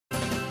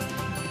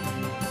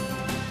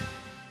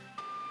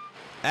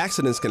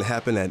Accidents can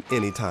happen at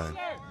any time,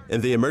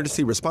 and the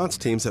emergency response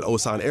teams at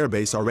Osan Air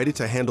Base are ready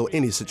to handle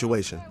any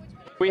situation.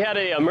 We had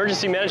an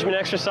emergency management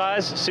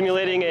exercise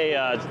simulating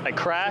a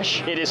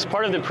crash. It is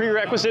part of the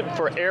prerequisite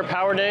for Air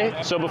Power Day.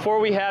 So before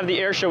we have the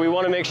air show, we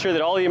want to make sure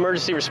that all the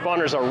emergency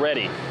responders are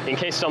ready in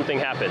case something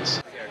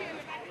happens.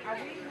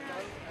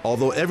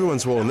 Although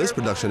everyone's role in this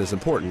production is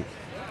important,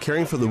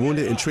 caring for the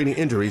wounded and treating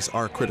injuries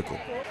are critical.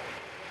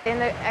 In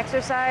the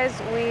exercise,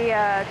 we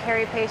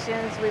carry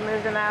patients, we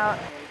move them out.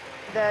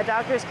 The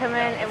doctors come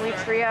in and we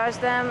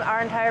triage them.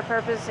 Our entire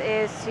purpose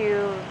is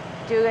to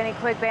do any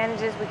quick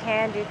bandages we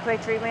can, do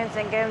quick treatments,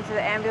 and get them to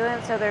the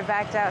ambulance so they're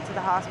backed out to the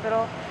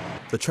hospital.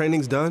 The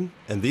training's done,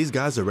 and these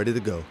guys are ready to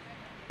go.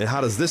 And how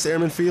does this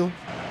airman feel?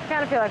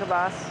 Kind of feel like a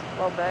boss,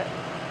 a little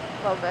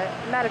bit.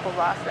 Medical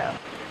boss, though.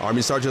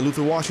 Army Sergeant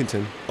Luther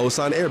Washington,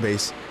 Osan Air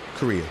Base,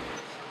 Korea.